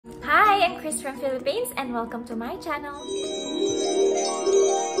I'm Chris from Philippines and welcome to my channel.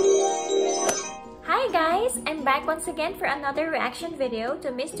 Hi guys! I'm back once again for another reaction video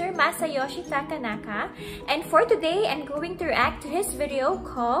to Mr. Masayoshi Takanaka, and for today I'm going to react to his video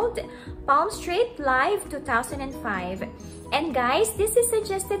called Palm Street Live 2005. And guys, this is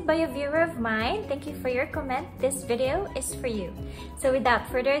suggested by a viewer of mine. Thank you for your comment. This video is for you. So without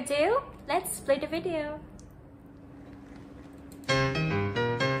further ado, let's play the video.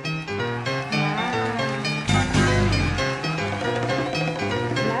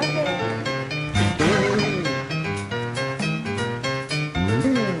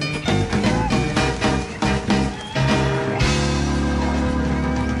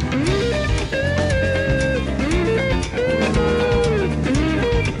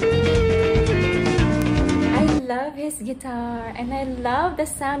 His guitar, and I love the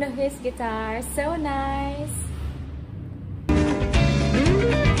sound of his guitar. So nice.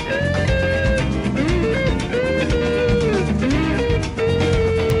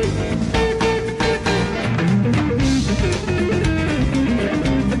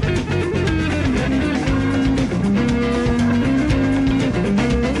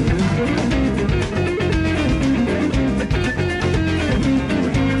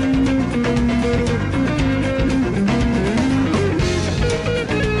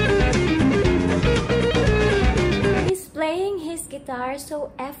 Guitar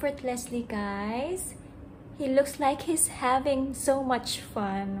so effortlessly, guys. He looks like he's having so much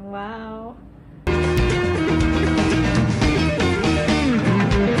fun. Wow.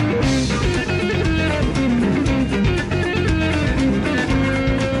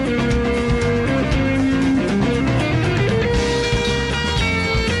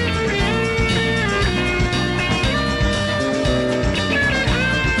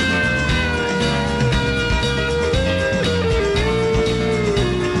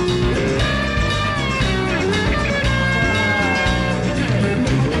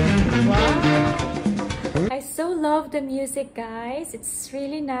 Love the music, guys. It's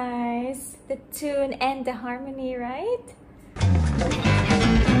really nice, the tune and the harmony, right?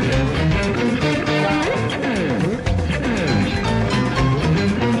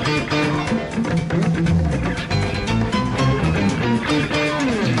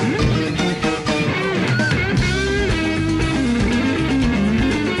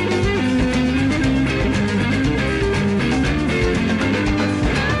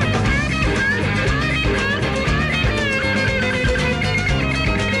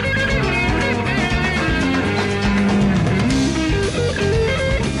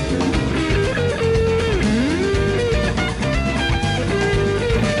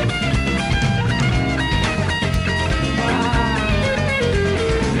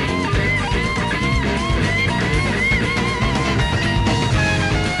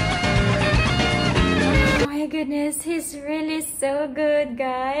 Goodness, he's really so good,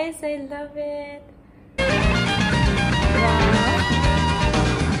 guys. I love it.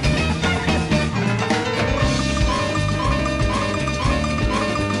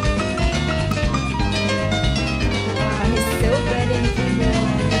 He's so good in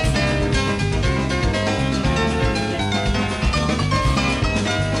keyboards.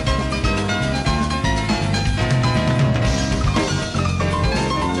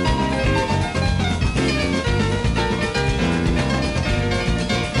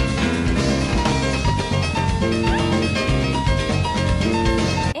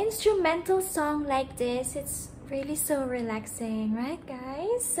 Instrumental song like this, it's really so relaxing, right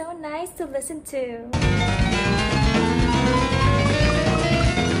guys? So nice to listen to.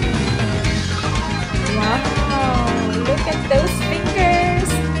 Wow, look at those fingers.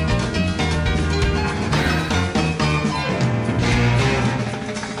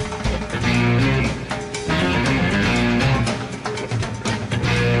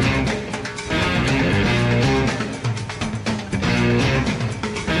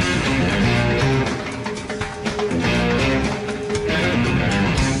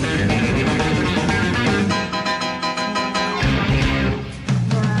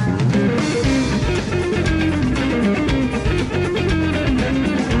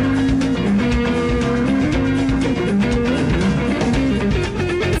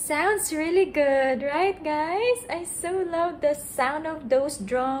 Really good, right guys? I so love the sound of those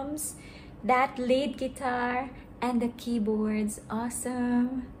drums, that lead guitar, and the keyboards.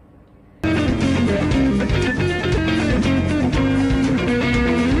 Awesome.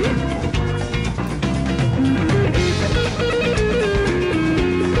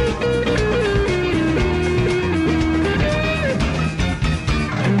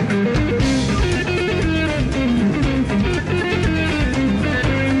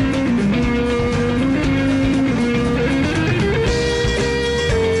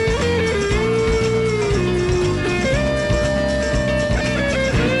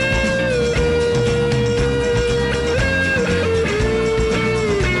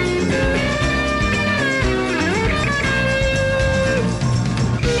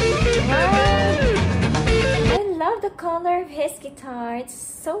 it's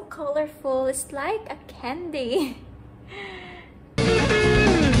so colorful. It's like a candy.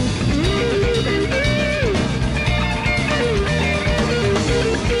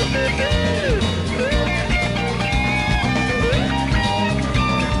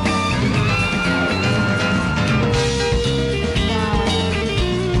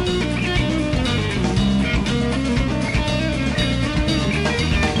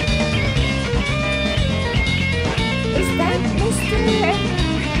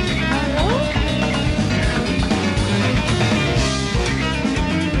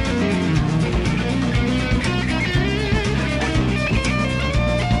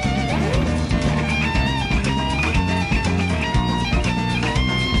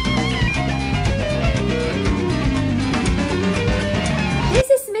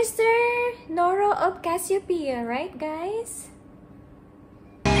 Of Cassiopeia, right guys?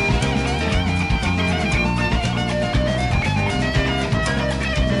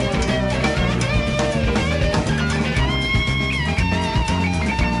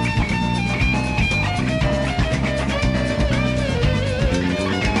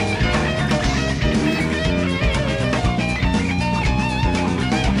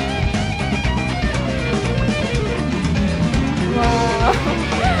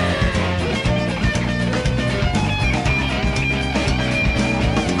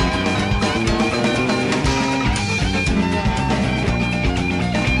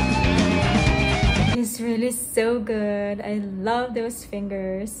 Really so good. I love those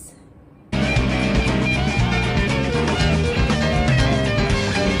fingers.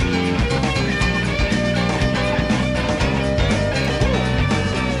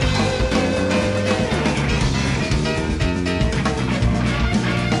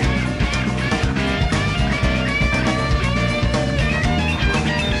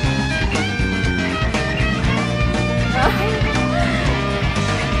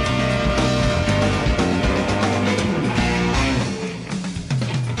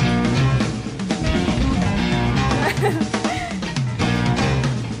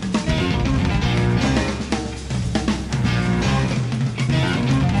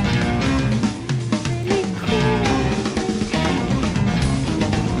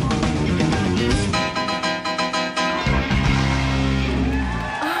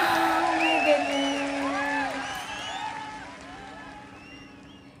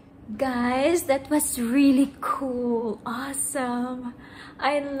 Guys, that was really cool. Awesome.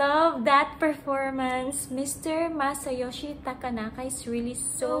 I love that performance. Mr. Masayoshi Takanaka is really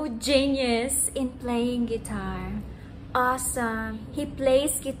so genius in playing guitar. Awesome. He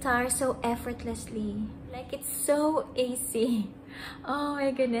plays guitar so effortlessly. Like it's so easy. Oh my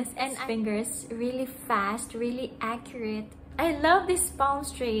goodness. And fingers really fast, really accurate. I love this palm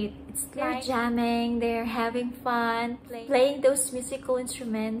straight. It's like they're jamming, they're having fun, playing those musical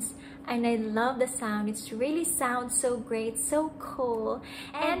instruments, and I love the sound. It really sounds so great, so cool.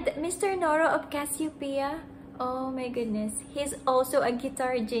 And Mr. Noro of Cassiopeia, oh my goodness, he's also a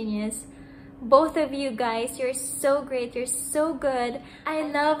guitar genius. Both of you guys, you're so great, you're so good. I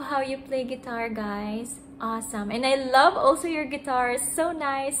love how you play guitar, guys. Awesome. And I love also your guitar. So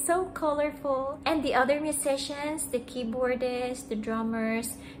nice, so colorful. And the other musicians, the keyboardists, the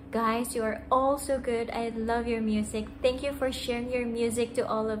drummers, guys, you are all so good. I love your music. Thank you for sharing your music to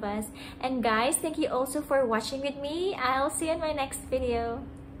all of us. And guys, thank you also for watching with me. I'll see you in my next video.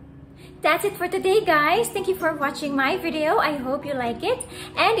 That's it for today, guys. Thank you for watching my video. I hope you like it.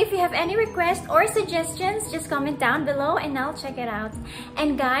 And if you have any requests or suggestions, just comment down below and I'll check it out.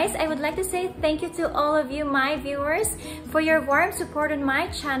 And guys, I would like to say thank you to all of you, my viewers, for your warm support on my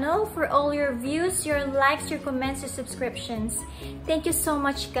channel, for all your views, your likes, your comments, your subscriptions. Thank you so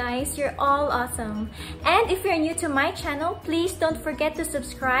much, guys. You're all awesome. And if you're new to my channel, please don't forget to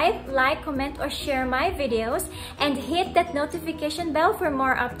subscribe, like, comment, or share my videos, and hit that notification bell for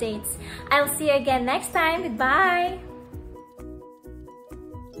more updates. I'll see you again next time. Goodbye!